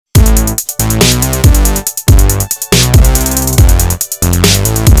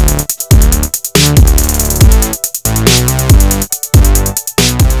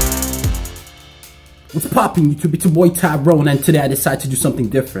What's popping, YouTube? It's your boy Tyrone, and today I decided to do something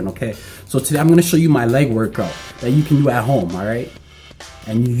different, okay? So today I'm gonna show you my leg workout that you can do at home, alright?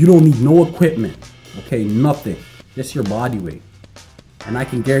 And you don't need no equipment, okay? Nothing. Just your body weight. And I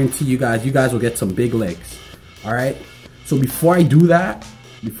can guarantee you guys will get some big legs, alright? So before I do that,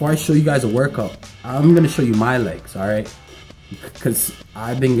 before I show you guys a workout, I'm gonna show you my legs, alright? Because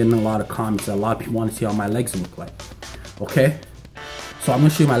I've been getting a lot of comments that a lot of people want to see how my legs look like, okay? So I'm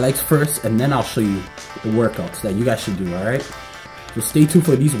gonna show you my legs first, and then I'll show you the workouts that you guys should do, alright? So stay tuned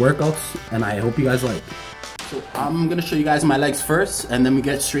for these workouts, and I hope you guys like. So I'm gonna show you guys my legs first, and then we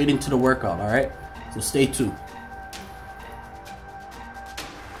get straight into the workout, alright? So stay tuned.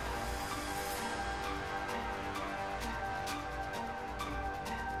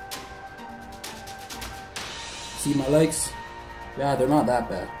 See my legs? Yeah, they're not that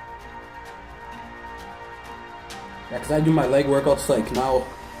bad. Yeah, because I do my leg workouts like now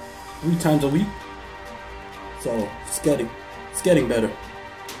 3 times a week. So it's getting better.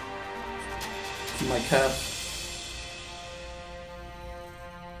 See my calf.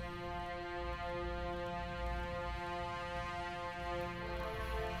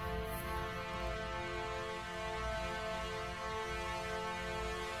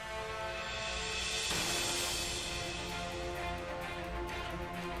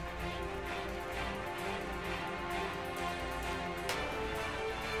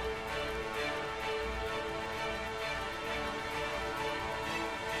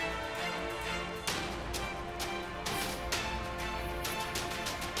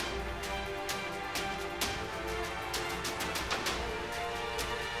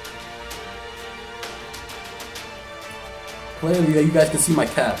 Clearly you guys can see my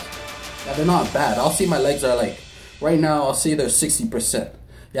calves. Yeah, they're not bad. I'll say my legs are like, right now I'll say they're 60%.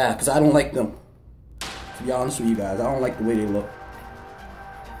 Yeah, because I don't like them. To be honest with you guys, I don't like the way they look.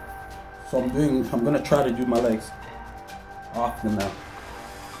 So I'm gonna try to do my legs often now.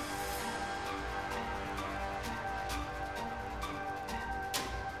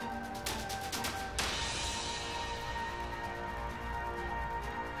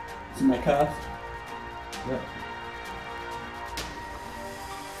 See my calves? Yeah.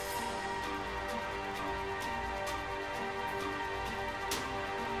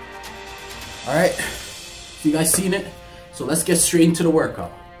 Alright, so you guys seen it? So let's get straight into the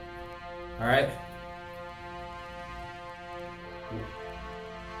workout. Alright?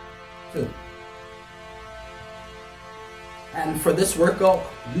 2. And for this workout,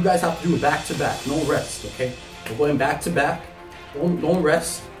 you guys have to do it back to back, no rest, okay? We're going back to back, don't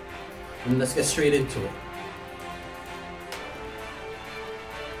rest, and let's get straight into it.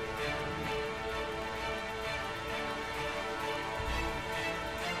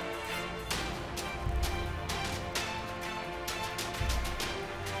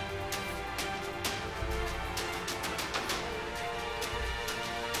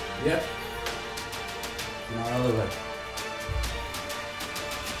 Yep. Now other way.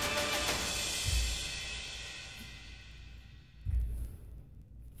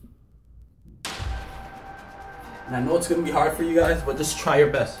 And I know it's gonna be hard for you guys, but just try your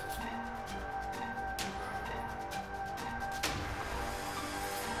best.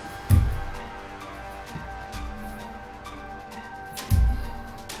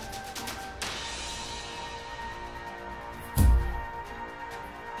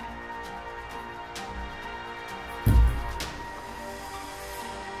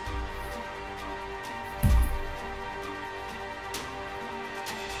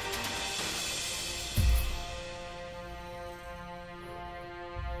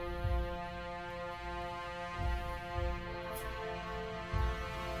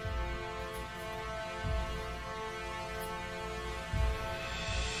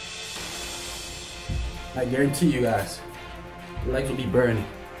 I guarantee you guys, your legs will be burning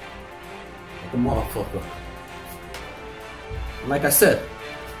like a motherfucker. And like I said,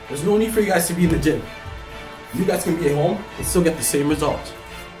 there's no need for you guys to be in the gym. You guys can be at home and still get the same results.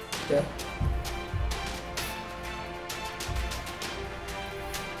 Okay?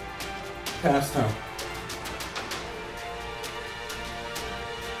 Pass time.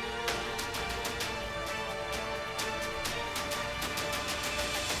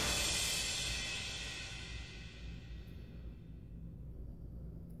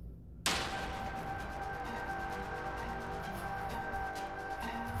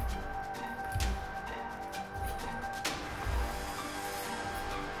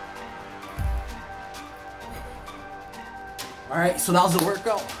 Alright, so that was the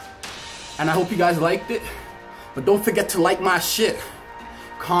workout, and I hope you guys liked it, but don't forget to like my shit,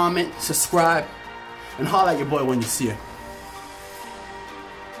 comment, subscribe, and holler at your boy when you see it.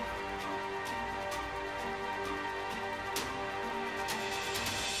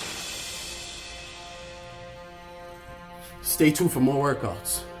 Stay tuned for more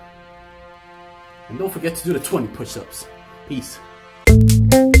workouts. And don't forget to do the 20 push-ups. Peace.